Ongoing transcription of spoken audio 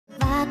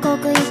刻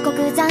一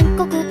刻残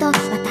酷と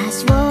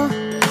私を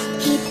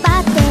引っ張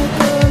ってい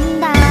く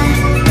んだ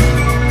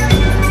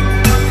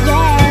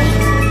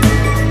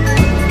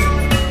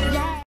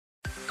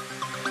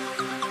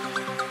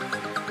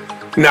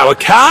Now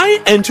Akai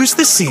enters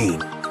the scene.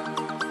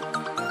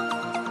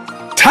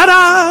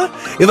 Ta-da!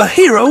 If a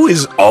hero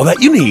is all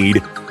that you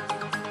need.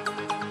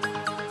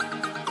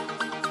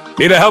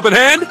 Need a helping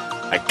hand?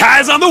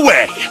 Akai's on the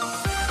way!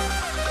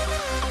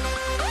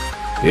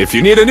 If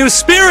you need a new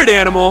spirit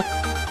animal,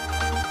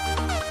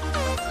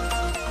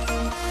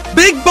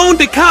 Big Boned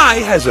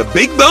Akai has a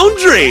big bone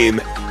dream.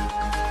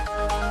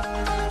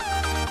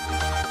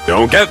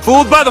 Don't get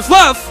fooled by the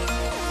fluff.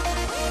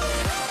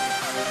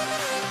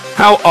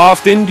 How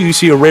often do you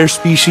see a rare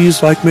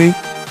species like me?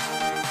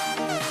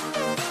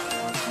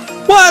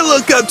 Why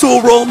look up to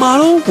a role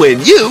model when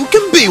you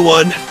can be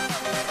one?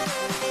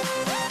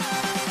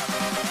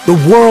 The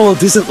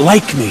world isn't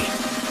like me.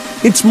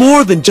 It's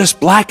more than just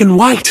black and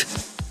white.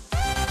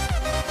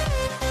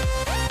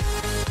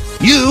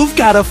 You've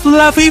got a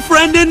fluffy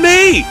friend in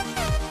me.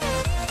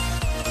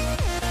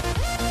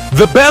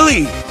 The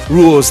belly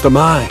rules the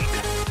mind.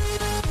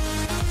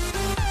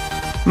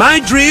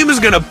 My dream is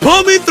gonna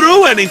pull me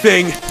through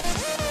anything.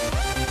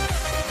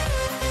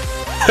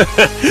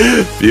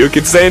 You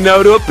can say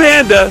no to a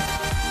panda.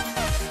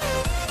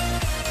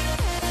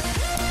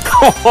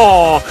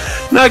 Oh,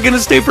 not gonna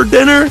stay for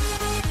dinner?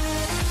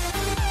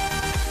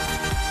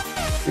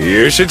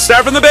 You should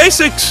start from the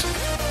basics.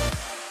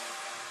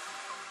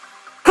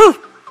 Huh,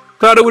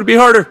 thought it would be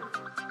harder.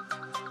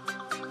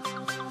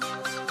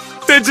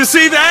 Did you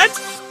see that?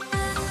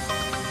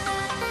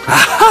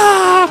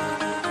 Aha!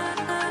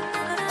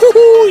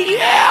 Ooh,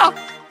 yeah!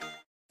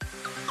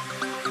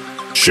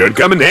 Should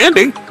come in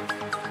handy.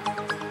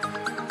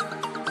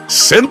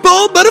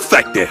 Simple but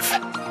effective.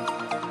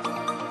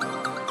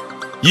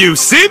 You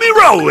see me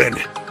rolling.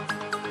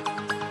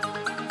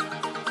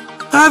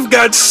 I've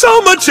got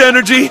so much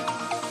energy.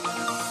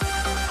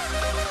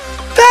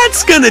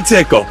 That's gonna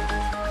tickle.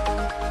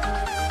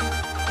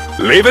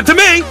 Leave it to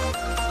me.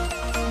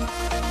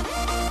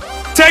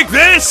 Take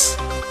this.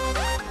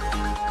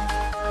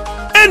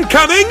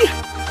 Incoming.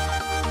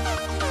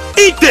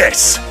 Eat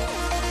this.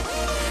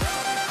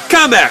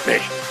 Come at me.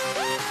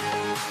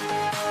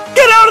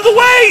 Get out of the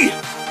way.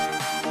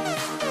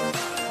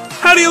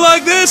 How do you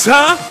like this,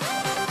 huh?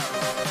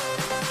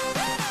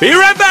 Be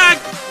right back.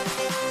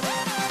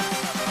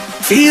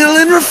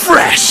 Feeling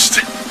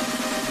refreshed.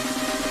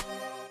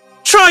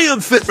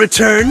 Triumphant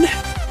return.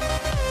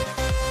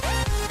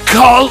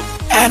 Call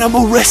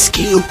animal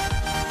rescue.